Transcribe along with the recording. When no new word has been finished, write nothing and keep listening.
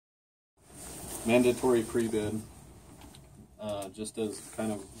mandatory pre-bid. Just as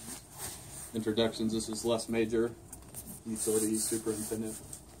kind of introductions, this is Les Major, Utility Superintendent,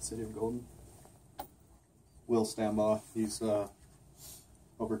 City of Golden. Will Stambaugh, he's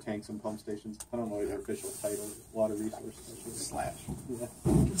over tanks and pump stations. I don't know the official title, water resources. Yeah.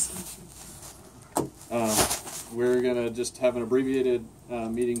 We're gonna just have an abbreviated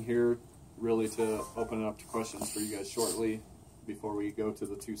meeting here, really to open it up to questions for you guys shortly before we go to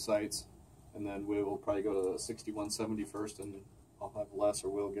the two sites, and then we will probably go to the 6170 first, and I'll have Les or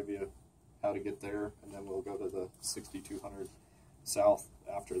Will give you how to get there, and then we'll go to the 6200 south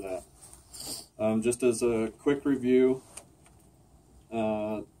after that. Just as a quick review,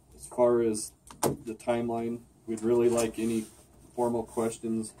 as far as the timeline, we'd really like any formal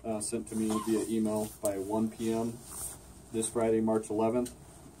questions sent to me via email by 1 p.m. this Friday, March 11th.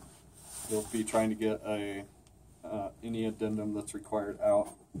 We'll be trying to get any addendum that's required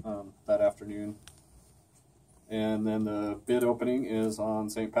out that afternoon. And then the bid opening is on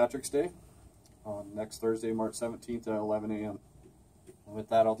St. Patrick's Day on next Thursday, March 17th at 11 a.m. And with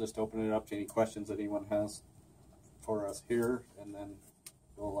that, I'll just open it up to any questions that anyone has for us here, and then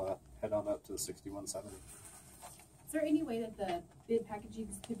we'll head on up to the 6170. Is there any way that the bid packaging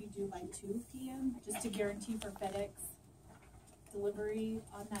could be due by 2 p.m. just to guarantee for FedEx delivery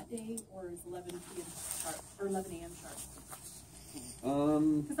on that day, or is 11 p.m. sharp or 11 a.m. sharp?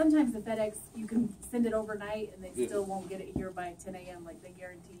 Because sometimes the FedEx, you can send it overnight and they still won't get it here by 10 a.m. like they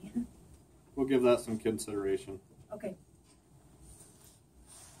guarantee. We'll give that some consideration. Okay.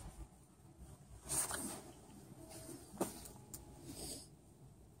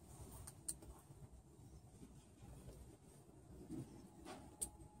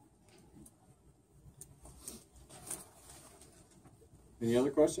 Any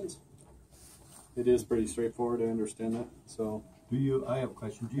other questions? It is pretty straightforward, I understand that. So, I have a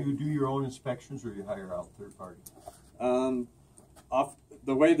question. Do you do your own inspections, or do you hire out third party?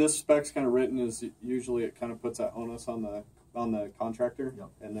 The way this spec's kind of written is usually it kind of puts that onus on the contractor, Yep.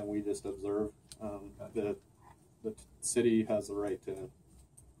 and then we just observe. The city has the right to,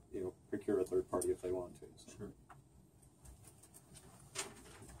 procure a third party if they want to. So. Sure.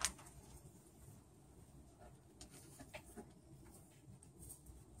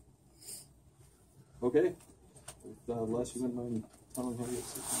 Okay. Les, you wouldn't mind telling how you get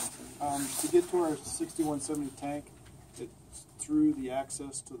 6170? To get to our 6170 tank, it's through the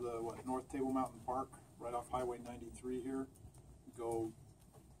access to the North Table Mountain Park, right off Highway 93 here. Go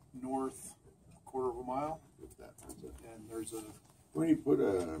north a quarter of a mile, and there's a. When you put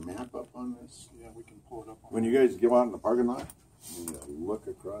a map up on this, Yeah, we can pull it up. when you guys go out in the parking lot, and you look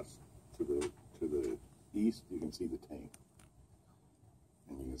across to the east, you can see the tank,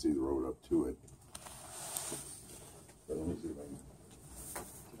 and you can see the road up to it. But let me see if I can.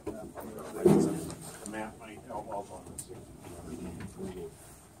 The map might help out on the 60.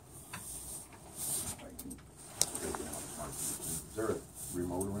 Is there a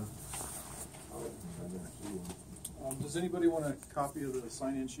remote one? Does anybody want a copy of the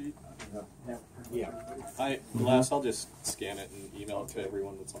sign-in sheet? Yeah. Les, I'll just scan it and email it to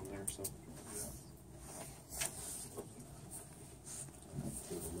everyone that's on there. So.